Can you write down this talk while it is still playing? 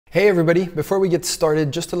Hey everybody, before we get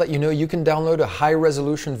started, just to let you know, you can download a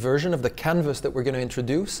high-resolution version of the canvas that we're going to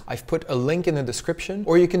introduce. I've put a link in the description,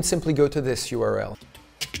 or you can simply go to this URL.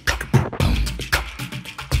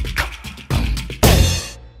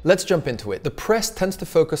 Let's jump into it. The press tends to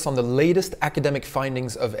focus on the latest academic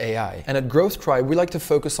findings of AI, and at Growth Tribe, we like to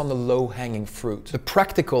focus on the low-hanging fruit, the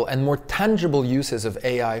practical and more tangible uses of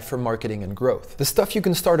AI for marketing and growth. The stuff you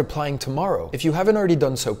can start applying tomorrow. If you haven't already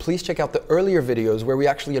done so, please check out the earlier videos where we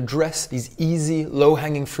actually address these easy,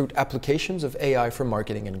 low-hanging fruit applications of AI for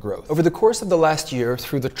marketing and growth. Over the course of the last year,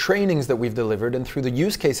 through the trainings that we've delivered and through the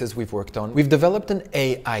use cases we've worked on, we've developed an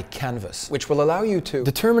AI canvas, which will allow you to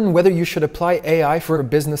determine whether you should apply AI for a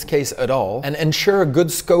business case at all and ensure a good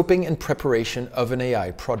scoping and preparation of an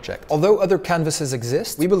AI project. Although other canvases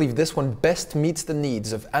exist, we believe this one best meets the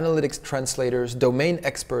needs of analytics translators, domain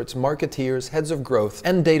experts, marketeers, heads of growth,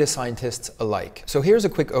 and data scientists alike. So here's a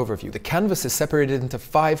quick overview. The canvas is separated into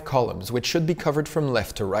 5 columns, which should be covered from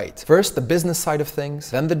left to right. First, the business side of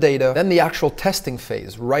things, then the data, then the actual testing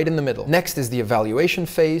phase right in the middle. Next is the evaluation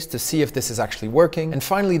phase to see if this is actually working, and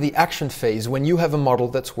finally the action phase when you have a model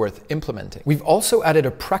that's worth implementing. We've also added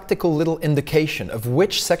a practical little indication of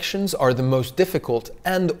which sections are the most difficult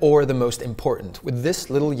and/or the most important with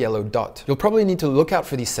this little yellow dot. You'll probably need to look out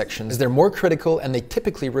for these sections as they're more critical and they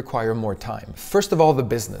typically require more time. First of all, the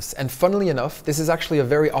business, and funnily enough, this is actually a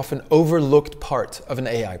very often overlooked part of an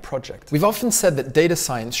AI project. We've often said that data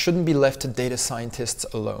science shouldn't be left to data scientists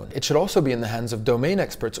alone. It should also be in the hands of domain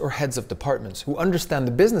experts or heads of departments who understand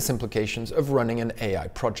the business implications of running an AI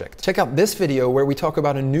project. Check out this video where we talk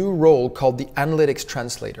about a new role called the analytics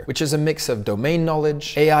translator, which is a mix of domain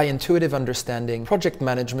knowledge, AI intuitive understanding, project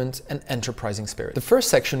management, and enterprising spirit. The first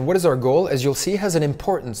section, what is our goal, as you'll see, has an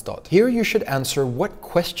importance dot. Here you should answer, what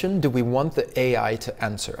question do we want the AI to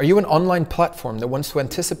answer? Are you an online platform that wants to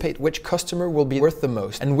anticipate which customer will be worth the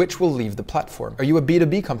most and which will leave the platform? Are you a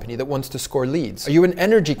B2B company that wants to score leads? Are you an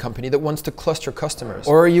energy company that wants to cluster customers?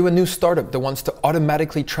 Or are you a new startup that wants to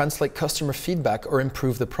automatically translate customer feedback or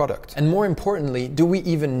improve the product? And more importantly, do we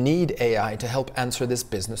even need AI to help answer this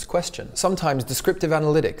business question? Sometimes descriptive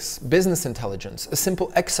analytics, business intelligence, a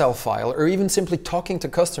simple Excel file, or even simply talking to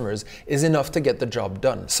customers is enough to get the job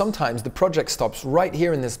done. Sometimes the project stops right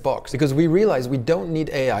here in this box because we realize we don't need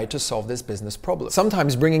AI to solve this business problem.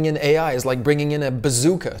 Sometimes bringing in AI is like bringing in a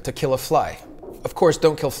bazooka to kill a fly. Of course,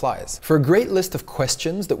 don't kill flies. For a great list of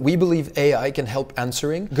questions that we believe AI can help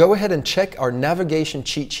answering, go ahead and check our navigation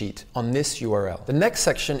cheat sheet on this URL. The next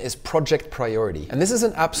section is project priority, and this is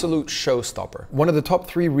an absolute showstopper. One of the top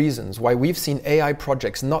 3 reasons why we've seen AI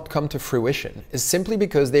projects not come to fruition is simply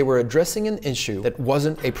because they were addressing an issue that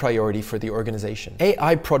wasn't a priority for the organization.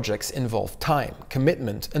 AI projects involve time,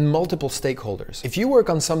 commitment, and multiple stakeholders. If you work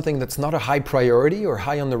on something that's not a high priority or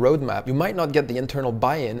high on the roadmap, you might not get the internal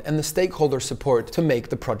buy-in and the stakeholder support to make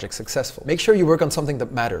the project successful. Make sure you work on something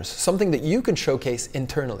that matters, something that you can showcase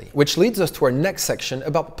internally. Which leads us to our next section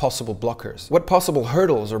about possible blockers. What possible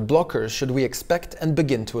hurdles or blockers should we expect and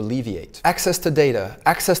begin to alleviate? Access to data,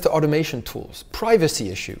 access to automation tools, privacy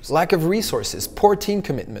issues, lack of resources, poor team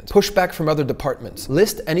commitment, pushback from other departments.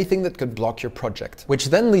 List anything that could block your project. Which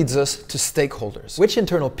then leads us to stakeholders. Which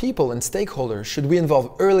internal people and stakeholders should we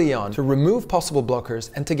involve early on to remove possible blockers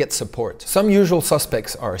and to get support? Some usual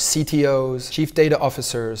suspects are CTOs, chief data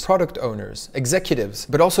officers, product owners, executives,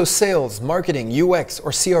 but also sales, marketing, UX,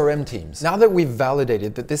 or CRM teams. Now that we've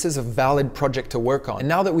validated that this is a valid project to work on, and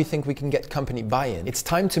now that we think we can get company buy-in, it's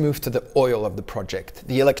time to move to the oil of the project,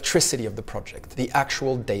 the electricity of the project, the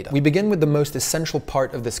actual data. We begin with the most essential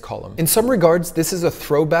part of this column. In some regards, this is a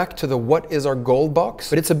throwback to the what is our goal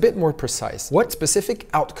box, but it's a bit more precise. What specific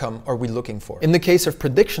outcome are we looking for? In the case of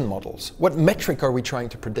prediction models, what metric are we trying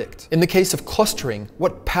to predict? In the case of clustering,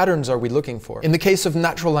 what patterns are we looking for? In the case of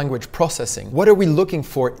natural language processing, what are we looking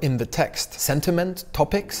for in the text? Sentiment,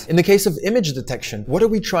 topics? In the case of image detection, what are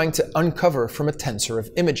we trying to uncover from a tensor of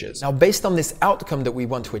images? Now, based on this outcome that we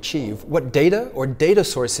want to achieve, what data or data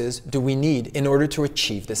sources do we need in order to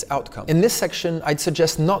achieve this outcome? In this section, I'd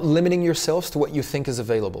suggest not limiting yourselves to what you think is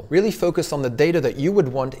available. Really focus on the data that you would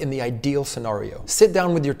want in the ideal scenario. Sit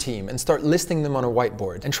down with your team and start listing them on a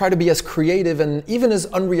whiteboard and try to be as creative and even as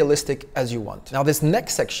unrealistic as you want. Now, this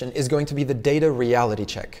next section is going to be the data reality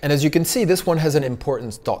check. And as you can see, this one has an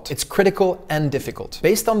importance dot. It's critical and difficult.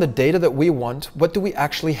 Based on the data that we want, what do we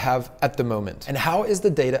actually have at the moment? And how is the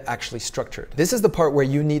data actually structured? This is the part where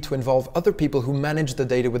you need to involve other people who manage the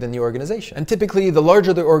data within the organization. And typically, the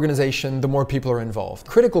larger the organization, the more people are involved.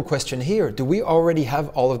 Critical question here, do we already have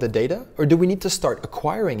all of the data? Or do we need to start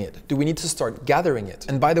acquiring it? Do we need to start gathering it?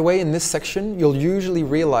 And by the way, in this section, you'll usually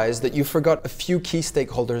realize that you forgot a few key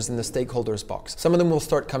stakeholders in the stakeholders box. Some of them will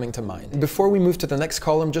start coming to mind. Before we move to the next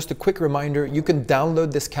column, just a quick reminder, you can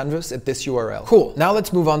download this canvas at this URL. Cool, now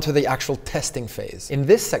let's move on to the actual testing phase. In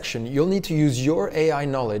this section, you'll need to use your AI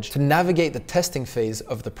knowledge to navigate the testing phase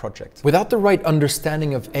of the project. Without the right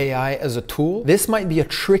understanding of AI as a tool, this might be a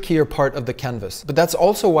trickier part of the canvas, but that's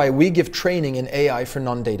also why we give training in AI for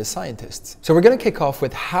non-data scientists. So we're going to kick off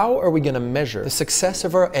with how are we going to measure the success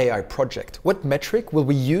of our AI project? What metric will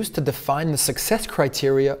we use to define the success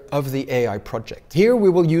criteria of the AI project? Here we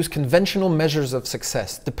will use conventional measures of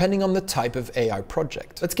success depending on the type of AI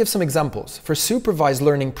project. Let's give some examples. For supervised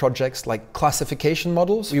learning projects like classification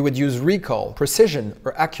models, we would use recall, precision,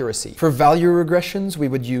 or accuracy. For value regressions, we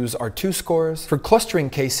would use R2 scores. For clustering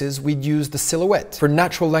cases, we'd use the silhouette. For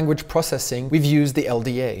natural language processing, we've used the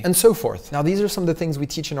LDA, and so forth. Now, these are some of the things we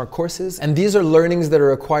teach in our courses, and these are learnings that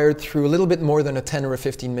are acquired through a little bit more than a 10 or a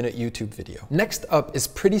 15-minute YouTube video. Next up is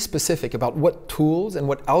pretty specific about what tools and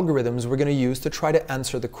what algorithms we're going to use to try to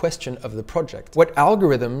answer the question of the project. What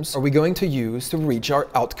algorithms are we going to use to reach our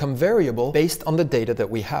outcome variable based on the data that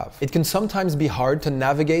we have? It can sometimes be hard to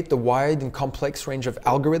navigate the wide and complex range of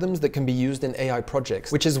algorithms that can be used in AI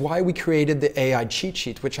projects, which is why we created the AI cheat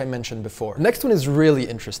sheet, which I mentioned before. The next one is really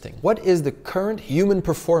interesting. What is the current human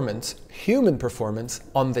performance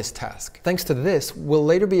on this task? Thanks to this, we'll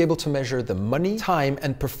later be able to measure the money, time,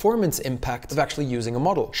 and performance impact of actually using a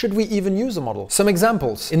model. Should we even use a model? Some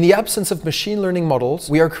examples. In the absence of machine learning models,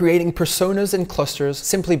 we are creating personas and clusters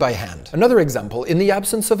simply by hand. Another example, in the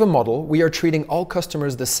absence of a model, we are treating all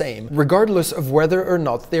customers the same, regardless of whether or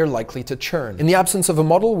not they are likely to churn. In the absence of a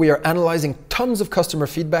model, we are analyzing tons of customer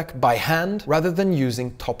feedback by hand rather than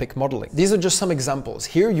using topic modeling. These are just some examples.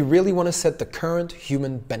 Here, you really want to set the current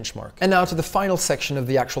human benchmark. And now to the final section of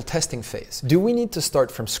the actual testing phase. Do we need to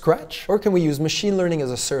start from scratch, or can we use machine learning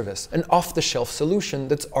as a service, an off-the-shelf solution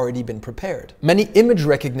that's already been prepared? Many image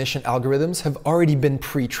recognition algorithms have already been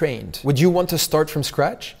pre-trained. Would you want to start from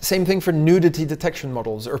scratch? Same thing for nudity detection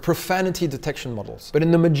models or profanity detection models. But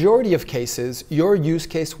in the majority of cases, your use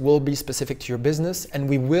case will be specific to your business, and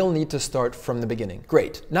we will need to start from the beginning.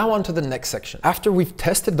 Great. Now on to the next section. After we've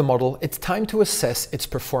tested the model, it's time to assess its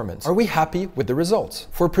performance. Are we happy with the results?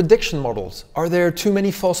 For prediction models, are there too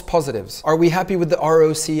many false positives? Are we happy with the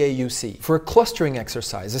ROCAUC? For a clustering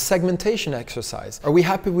exercise, a segmentation exercise, are we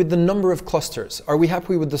happy with the number of clusters? Are we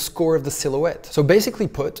happy with the score of the silhouette? So basically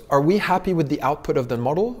put, are we happy with the output of the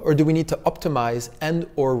model, or do we need to optimize and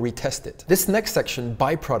or retest it? This next section,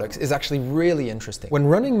 byproducts, is actually really interesting. When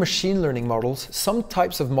running machine learning models, some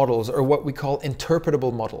types of models are what we call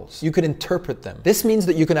interpretable models. You can interpret them. This means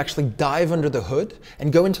that you can actually dive under the hood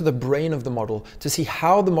and go into the brain of the model to see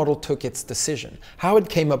how the model took its decision, how it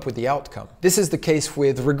came up with the outcome. This is the case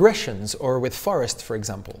with regressions or with forest, for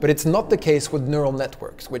example. But it's not the case with neural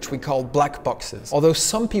networks, which we call black boxes. Although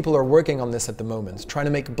some people are working on this at the moment, trying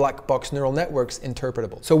to make black box neural networks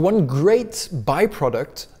interpretable. So one great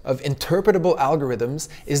byproduct of interpretable algorithms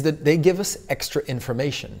is that they give us extra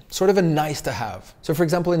information, sort of a nice to have. So for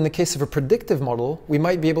example, in the case of a predictive model, we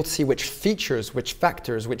might be able to see which features, which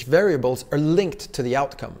factors, which variables are linked to the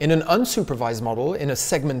outcome. In an unsupervised model, in a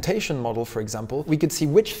segmentation model, for example, we could see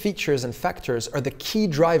which features and factors are the key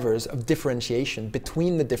drivers of differentiation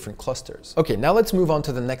between the different clusters. Okay, now let's move on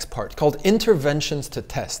to the next part, called interventions to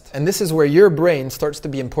test. And this is where your brain starts to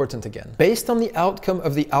be important again. Based on the outcome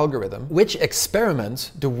of the algorithm, which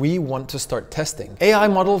experiments do we want to start testing? AI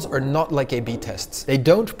models are not like A/B tests. They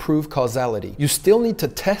don't prove causality. You still need to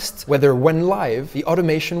test whether, when live, the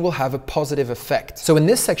automation will have a positive effect. So in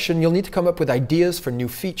this section, you'll need to come up with ideas for new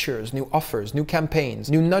features, new offers, new campaigns,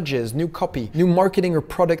 new nudges, new copy, new marketing or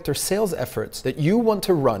product or sales efforts that you want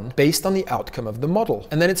to run based on the outcome of the model.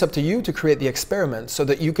 And then it's up to you to create the experiment so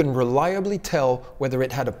that you can reliably tell whether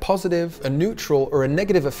it had a positive, a neutral, or a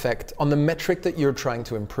negative effect on the metric that you're trying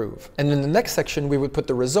to improve. And in the next section, we would put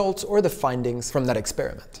the results or the findings from that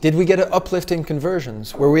experiment. Did we get an uplift in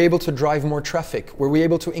conversions? Were we able to drive more traffic? Were we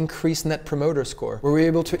able to increase increase Net Promoter Score? Were we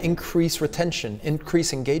able to increase retention,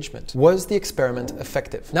 increase engagement? Was the experiment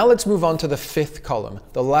effective? Now let's move on to the fifth column,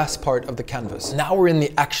 the last part of the canvas. Now we're in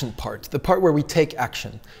the action part, the part where we take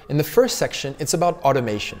action. In the first section, it's about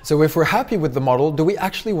automation. So if we're happy with the model, do we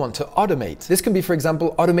actually want to automate? This can be, for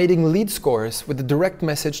example, automating lead scores with a direct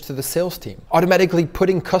message to the sales team, automatically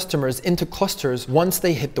putting customers into clusters once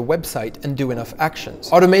they hit the website and do enough actions,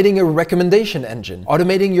 automating a recommendation engine,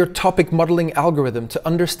 automating your topic modeling algorithm to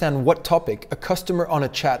understand what topic a customer on a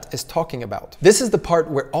chat is talking about. This is the part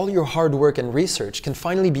where all your hard work and research can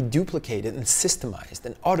finally be duplicated and systemized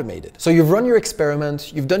and automated. So you've run your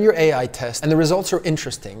experiment, you've done your AI test, and the results are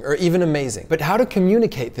interesting or even amazing. But how to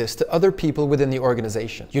communicate this to other people within the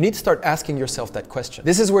organization? You need to start asking yourself that question.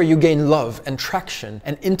 This is where you gain love and traction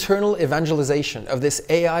and internal evangelization of this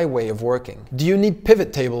AI way of working. Do you need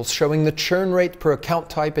pivot tables showing the churn rate per account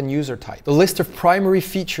type and user type, the list of primary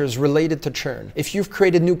features related to churn? If you've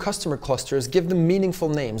created new customer clusters, give them meaningful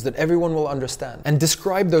names that everyone will understand and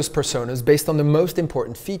describe those personas based on the most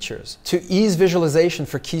important features. To ease visualization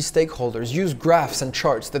for key stakeholders, use graphs and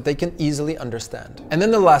charts that they can easily understand. And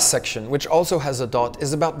then the last section, which also has a dot,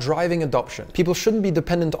 is about driving adoption. People shouldn't be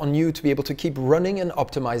dependent on you to be able to keep running and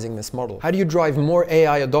optimizing this model. How do you drive more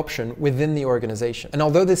AI adoption within the organization? And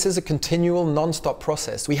although this is a continual, non-stop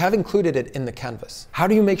process, we have included it in the canvas. How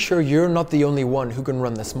do you make sure you're not the only one who can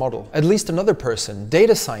run this model? At least another person,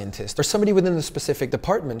 data scientist, or somebody within the specific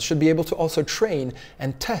department should be able to also train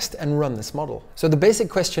and test and run this model. So the basic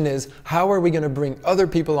question is, how are we going to bring other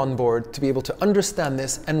people on board to be able to understand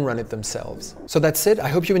this and run it themselves? So that's it. I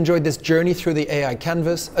hope you enjoyed this journey through the AI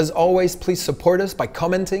canvas. As always, please support us by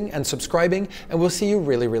commenting and subscribing, and we'll see you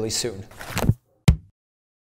really, really soon.